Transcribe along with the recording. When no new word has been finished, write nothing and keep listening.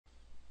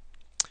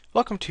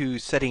Welcome to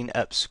setting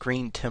up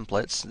screen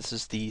templates. This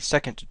is the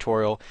second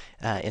tutorial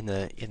in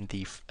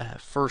the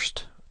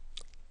first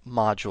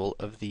module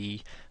of the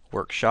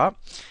workshop.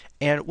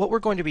 And what we're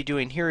going to be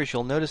doing here is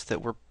you'll notice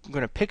that we're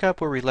going to pick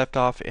up where we left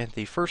off in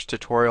the first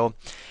tutorial.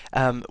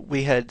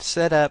 We had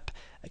set up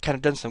kind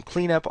of done some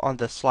cleanup on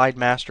the slide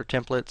master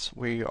templates.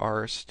 We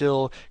are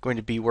still going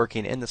to be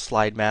working in the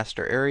slide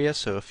master area,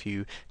 so if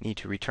you need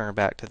to return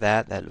back to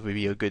that, that would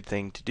be a good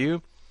thing to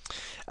do.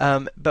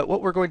 But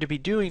what we're going to be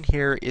doing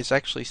here is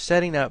actually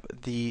setting up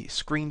the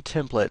screen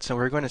templates, and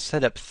we're going to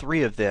set up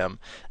 3 of them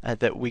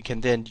that we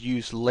can then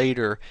use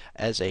later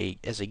as a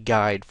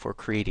guide for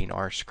creating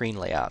our screen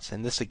layouts.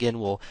 And this again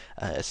will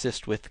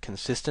assist with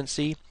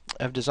consistency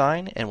of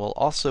design, and will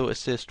also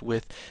assist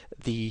with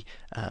the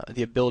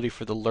ability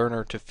for the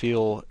learner to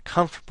feel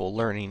comfortable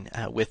learning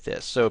with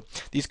this. So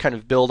these kind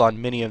of build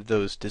on many of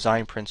those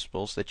design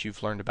principles that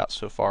you've learned about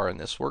so far in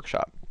this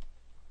workshop.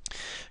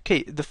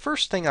 Okay, the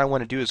first thing I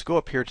want to do is go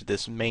up here to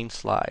this main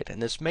slide,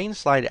 and this main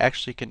slide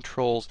actually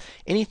controls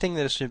anything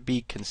that is going to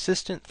be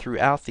consistent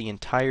throughout the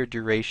entire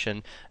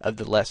duration of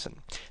the lesson.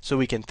 So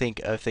we can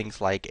think of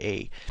things like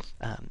a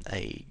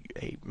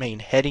main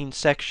heading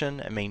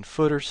section, a main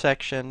footer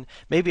section,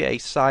 maybe a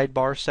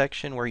sidebar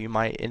section where you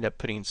might end up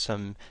putting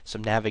some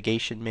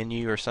navigation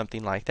menu or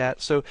something like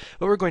that. So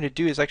what we're going to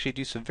do is actually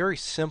do some very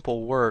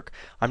simple work.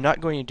 I'm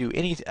not going to do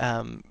any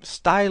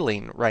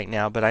styling right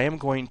now, but I am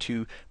going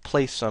to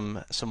place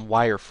some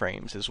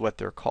wireframes is what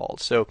they're called.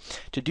 So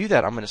to do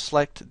that, I'm going to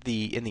select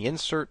in the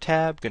Insert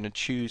tab, going to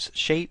choose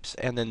Shapes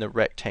and then the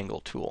Rectangle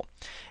tool.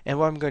 And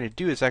what I'm going to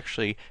do is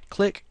actually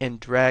click and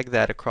drag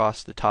that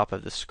across the top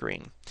of the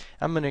screen.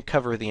 I'm going to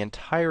cover the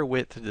entire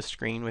width of the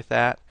screen with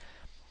that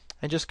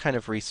and just kind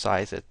of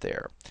resize it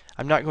there.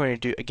 I'm not going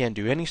to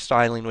do any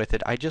styling with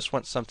it. I just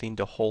want something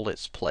to hold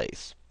its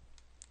place.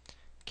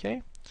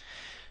 Okay.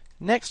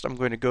 Next, I'm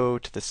going to go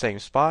to the same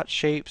spot,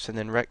 Shapes and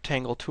then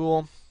Rectangle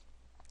tool.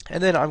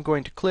 And then I'm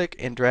going to click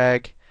and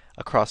drag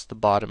across the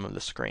bottom of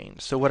the screen.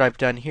 So what I've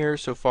done here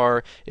so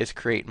far is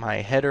create my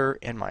header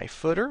and my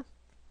footer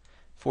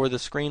for the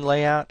screen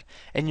layout.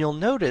 And you'll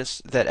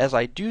notice that as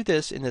I do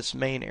this in this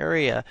main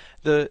area,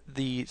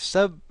 the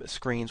sub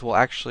screens will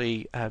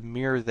actually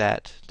mirror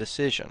that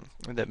decision,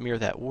 or that mirror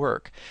that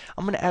work.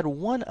 I'm going to add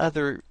one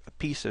other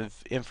piece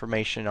of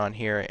information on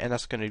here, and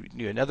that's going to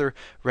do another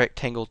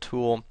rectangle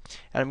tool,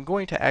 and I'm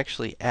going to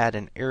actually add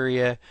an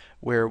area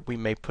where we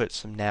may put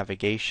some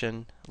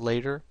navigation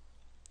later.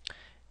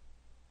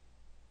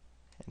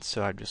 And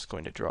so I'm just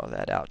going to draw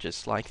that out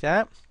just like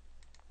that.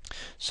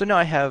 So now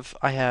I have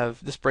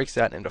this breaks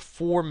out into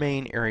 4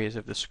 main areas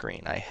of the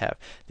screen. I have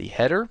the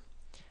header,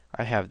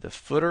 I have the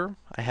footer,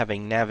 I have a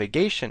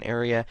navigation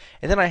area,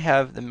 and then I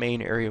have the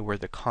main area where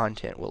the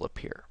content will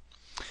appear.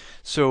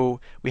 So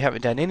we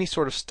haven't done any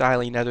sort of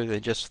styling other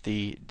than just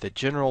the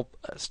general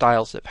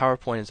styles that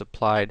PowerPoint has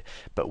applied,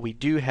 but we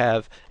do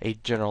have a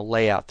general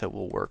layout that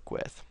we'll work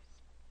with.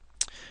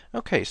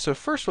 Okay, so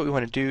first what we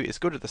want to do is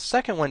go to the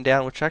second one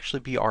down, which will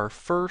actually be our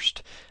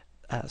first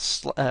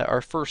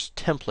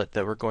template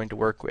that we're going to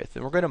work with,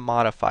 and we're going to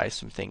modify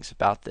some things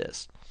about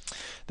this.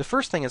 The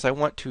first thing is I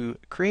want to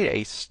create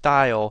a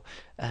style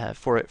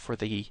for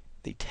the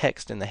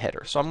text in the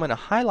header. So I'm going to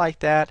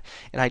highlight that,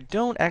 and I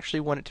don't actually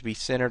want it to be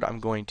centered. I'm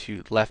going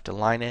to left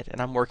align it,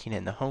 and I'm working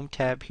in the Home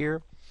tab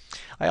here.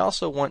 I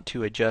also want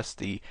to adjust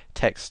the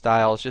text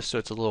styles just so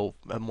it's a little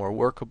more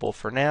workable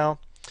for now.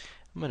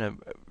 I'm going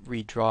to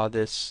redraw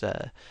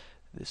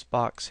this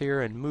box here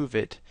and move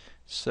it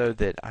so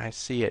that I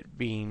see it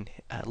being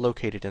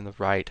located in the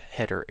right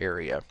header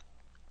area.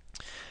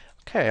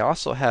 Okay, I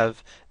also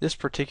have this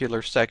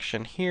particular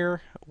section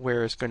here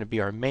where it's going to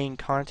be our main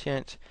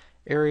content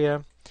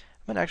area.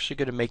 I'm actually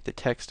going to make the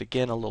text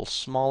again a little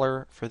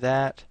smaller for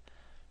that.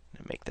 I'm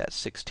going to make that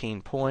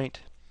 16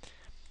 point.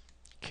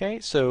 Okay,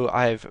 so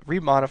I've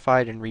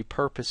remodified and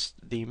repurposed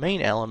the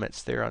main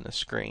elements there on the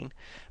screen,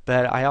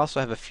 but I also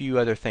have a few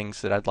other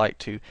things that I'd like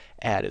to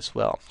add as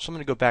well. So I'm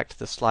going to go back to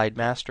the slide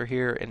master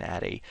here and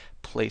add a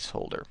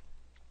placeholder.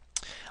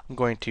 I'm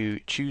going to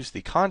choose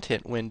the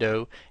content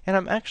window, and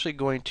I'm actually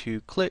going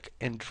to click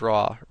and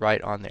draw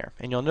right on there.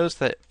 And you'll notice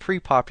that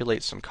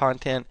pre-populates some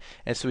content,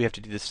 and so we have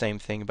to do the same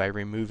thing by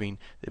removing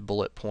the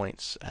bullet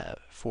points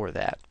for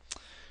that.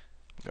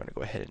 I'm going to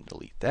go ahead and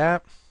delete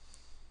that.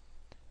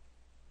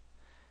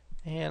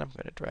 And I'm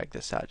going to drag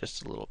this out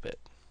just a little bit.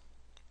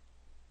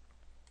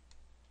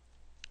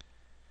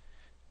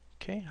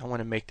 Okay, I want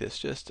to make this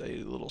just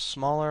a little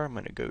smaller. I'm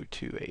going to go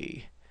to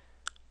a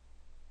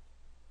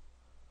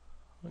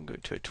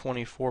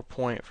 24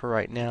 point for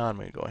right now. I'm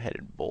going to go ahead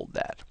and bold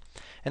that.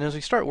 And as we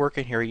start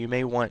working here, you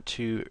may want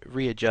to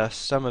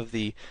readjust some of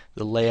the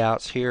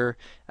layouts here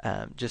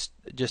just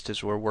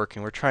as we're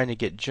working. We're trying to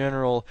get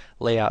general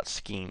layout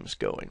schemes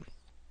going.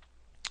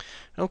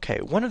 Okay,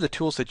 one of the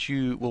tools that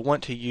you will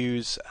want to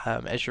use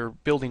as you're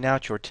building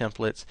out your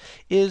templates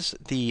is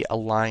the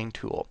Align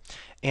tool.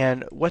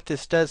 And what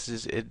this does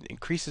is it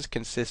increases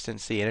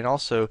consistency, and it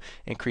also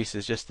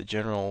increases just the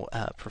general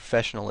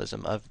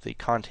professionalism of the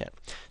content.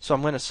 So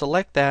I'm going to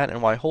select that,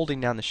 and while holding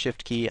down the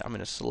Shift key, I'm going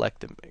to select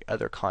the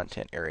other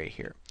content area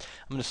here.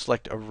 I'm going to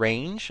select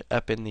Arrange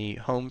up in the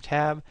Home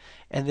tab,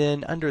 and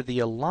then under the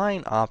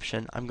Align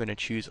option, I'm going to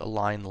choose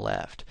Align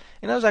Left.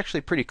 And I was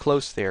actually pretty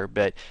close there,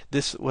 but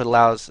this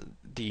aligns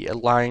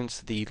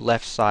the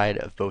left side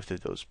of both of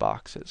those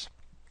boxes.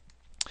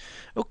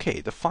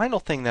 Okay, the final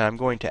thing that I'm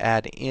going to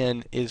add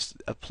in is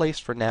a place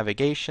for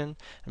navigation.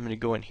 I'm going to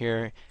go in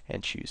here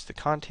and choose the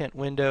content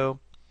window.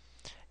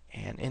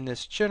 And in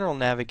this general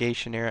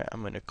navigation area,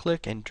 I'm going to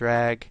click and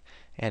drag.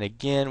 And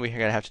again, we're going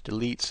to have to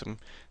delete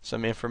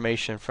some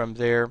information from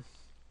there.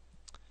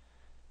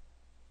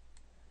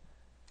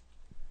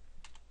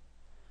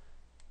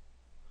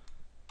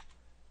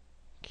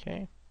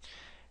 Okay,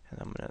 and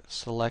I'm going to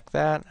select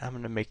that. I'm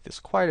going to make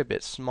this quite a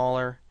bit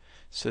smaller,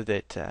 so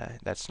that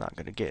that's not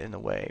going to get in the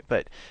way.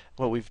 But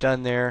what we've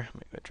done there,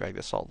 I'm going to drag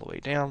this all the way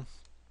down,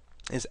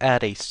 is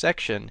add a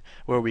section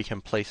where we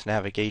can place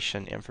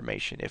navigation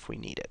information if we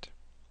need it.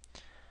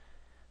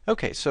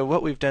 Okay, so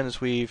what we've done is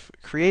we've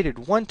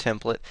created one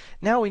template.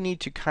 Now we need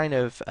to kind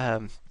of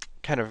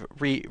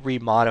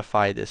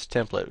remodify this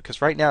template, because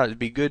right now it would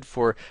be good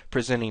for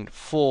presenting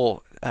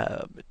full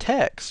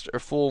text or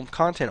full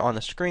content on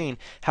the screen.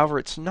 However,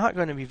 it's not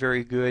going to be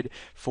very good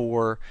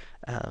for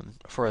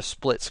a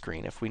split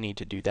screen if we need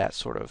to do that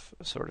sort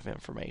of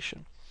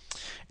information.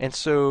 And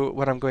so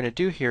what I'm going to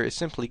do here is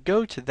simply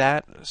go to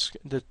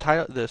the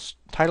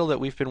title that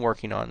we've been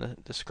working on,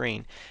 the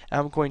screen.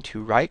 I'm going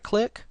to right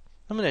click.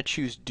 I'm going to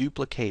choose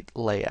Duplicate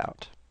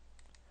Layout.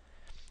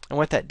 And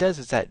what that does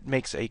is that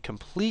makes a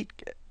complete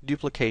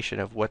duplication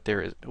of what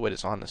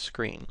is on the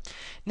screen.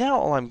 Now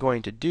all I'm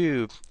going to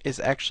do is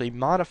actually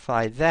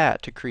modify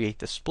that to create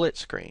the split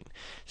screen.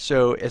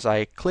 So as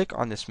I click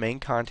on this main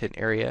content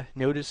area,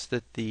 notice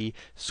that the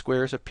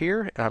squares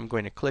appear, and I'm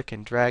going to click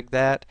and drag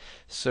that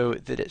so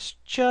that it's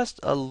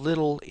just a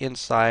little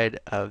inside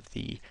of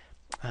the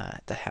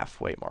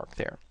halfway mark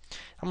there.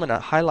 I'm going to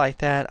highlight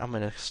that. I'm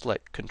going to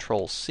select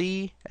Control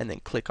C and then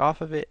click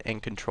off of it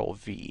and Control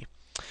V.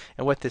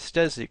 And what this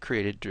does is it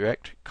create a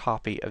direct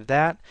copy of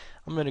that.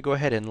 I'm going to go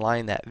ahead and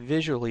line that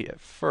visually at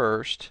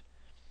first.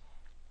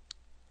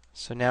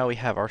 So now we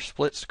have our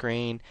split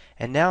screen,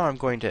 and now I'm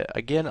going to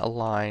again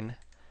align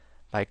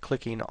by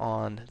clicking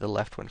on the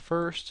left one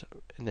first,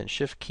 and then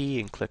Shift key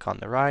and click on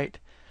the right.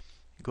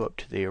 Go up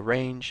to the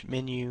Arrange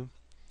menu.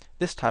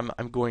 This time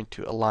I'm going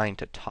to align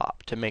to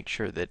top to make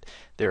sure that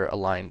they're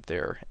aligned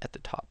there at the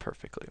top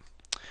perfectly.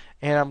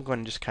 And I'm going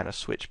to just kind of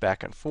switch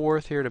back and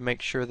forth here to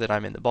make sure that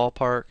I'm in the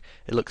ballpark.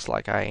 It looks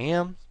like I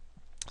am,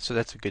 so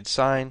that's a good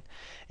sign.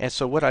 And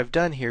so what I've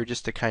done here,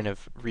 just to kind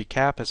of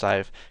recap, is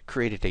I've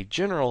created a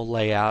general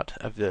layout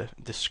of the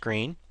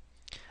screen.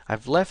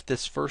 I've left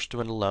this first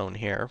one alone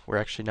here. We're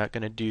actually not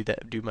going to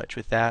do much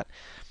with that.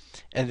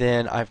 And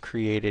then I've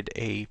created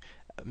a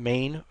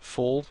main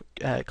full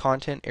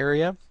content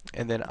area,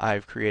 and then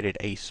I've created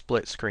a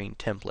split screen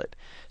template.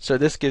 So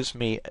this gives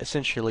me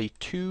essentially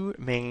two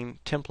main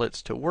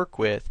templates to work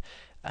with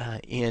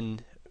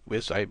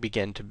as I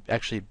begin to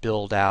actually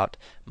build out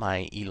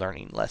my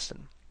e-learning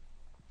lesson.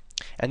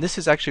 And this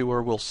is actually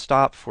where we'll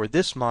stop for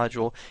this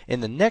module. In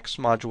the next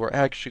module, we're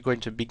actually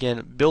going to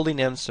begin building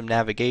in some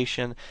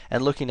navigation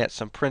and looking at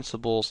some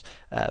principles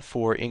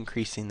for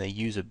increasing the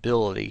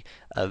usability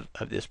of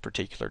this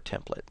particular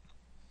template.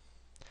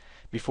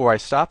 Before I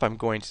stop, I'm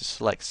going to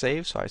select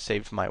Save, so I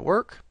saved my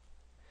work.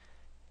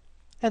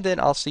 And then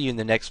I'll see you in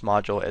the next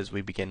module as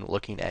we begin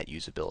looking at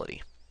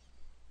usability.